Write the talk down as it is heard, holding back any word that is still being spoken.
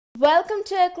Welcome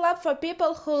to a club for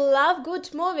people who love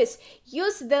good movies.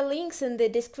 Use the links in the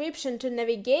description to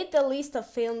navigate the list of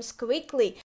films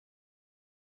quickly.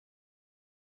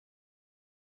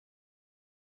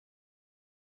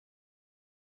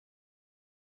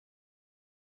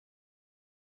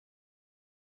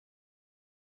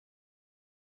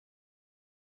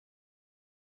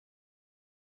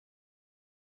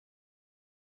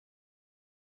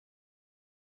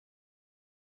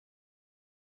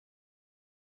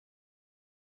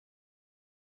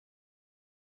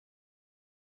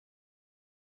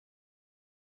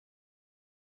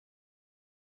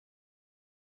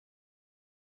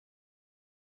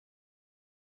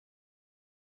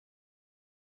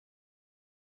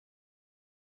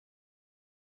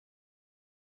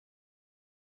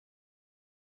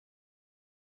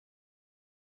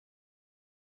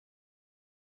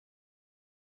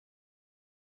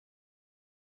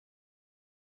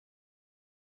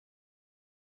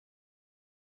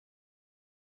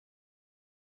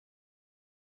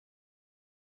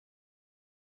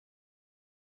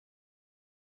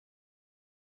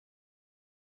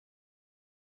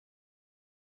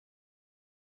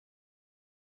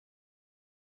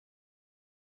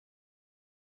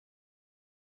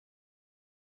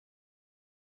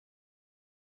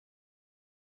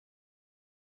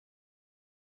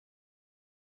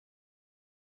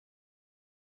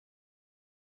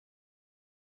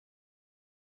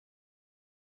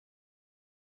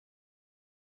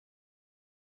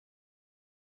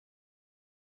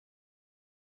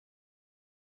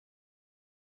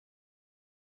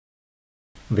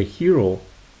 The hero,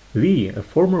 Lee, a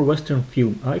former Western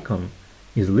film icon,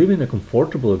 is living a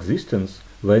comfortable existence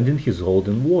lending his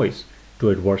golden voice to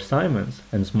Edward Simons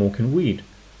and smoking weed.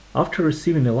 After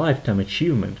receiving a lifetime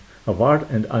achievement of art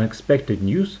and unexpected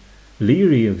news, Lee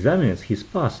re-examines his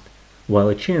past, while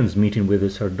a chance meeting with a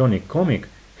sardonic comic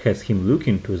has him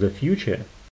looking to the future.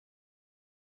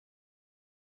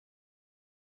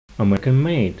 American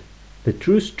Made, the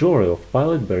true story of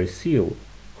pilot Barry Seal,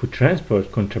 who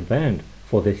transported contraband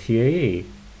for the CIA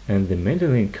and the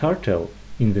Medellin cartel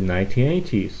in the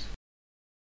 1980s.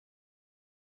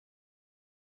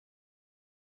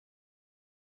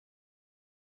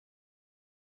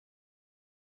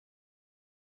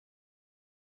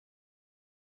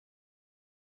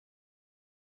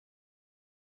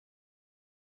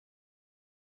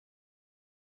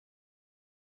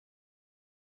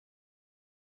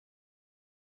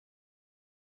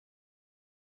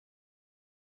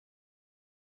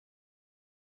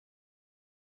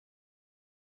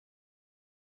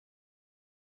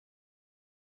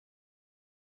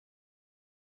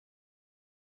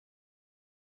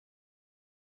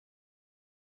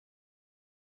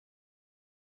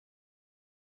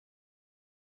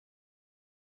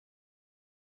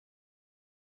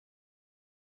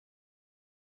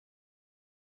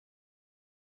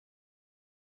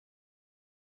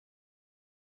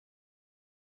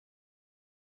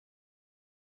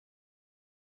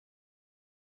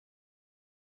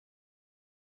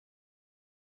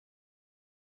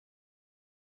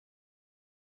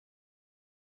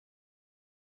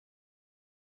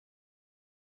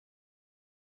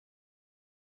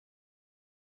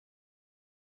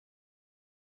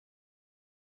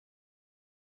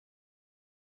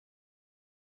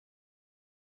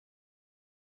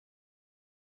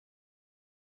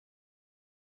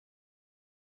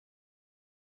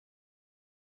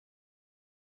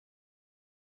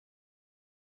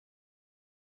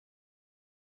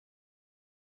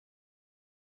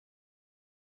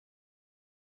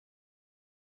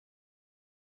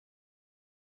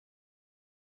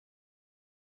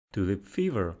 Tulip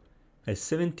Fever, a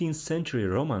 17th century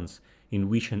romance in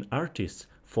which an artist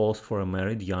falls for a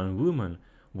married young woman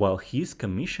while he is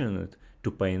commissioned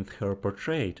to paint her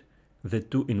portrait. The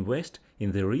two invest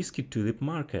in the risky tulip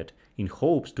market in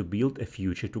hopes to build a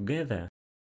future together.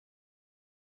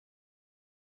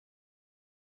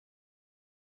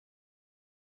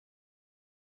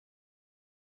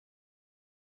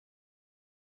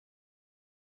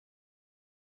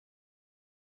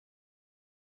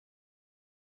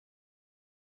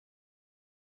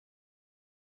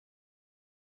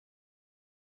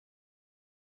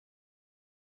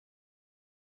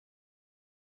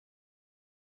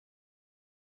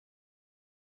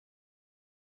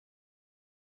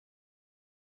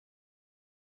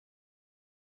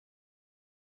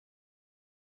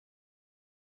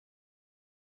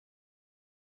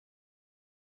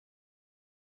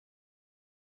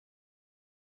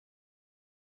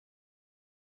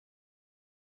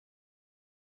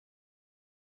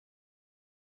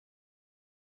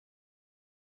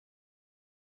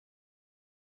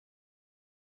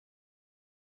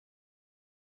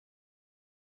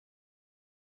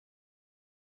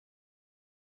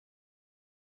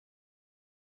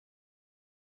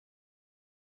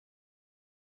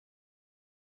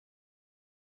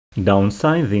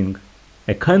 Downsizing.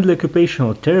 A kindly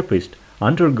occupational therapist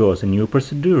undergoes a new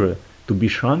procedure to be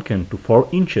shrunken to 4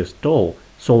 inches tall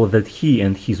so that he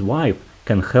and his wife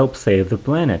can help save the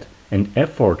planet and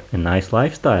afford a nice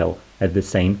lifestyle at the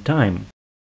same time.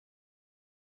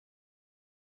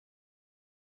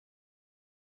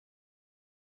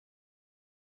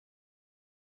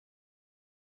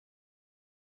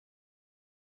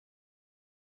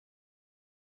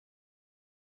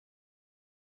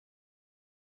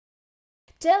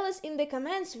 Tell us in the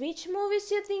comments which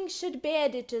movies you think should be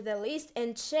added to the list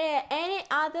and share any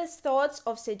other thoughts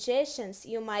or suggestions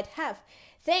you might have.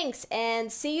 Thanks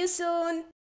and see you soon!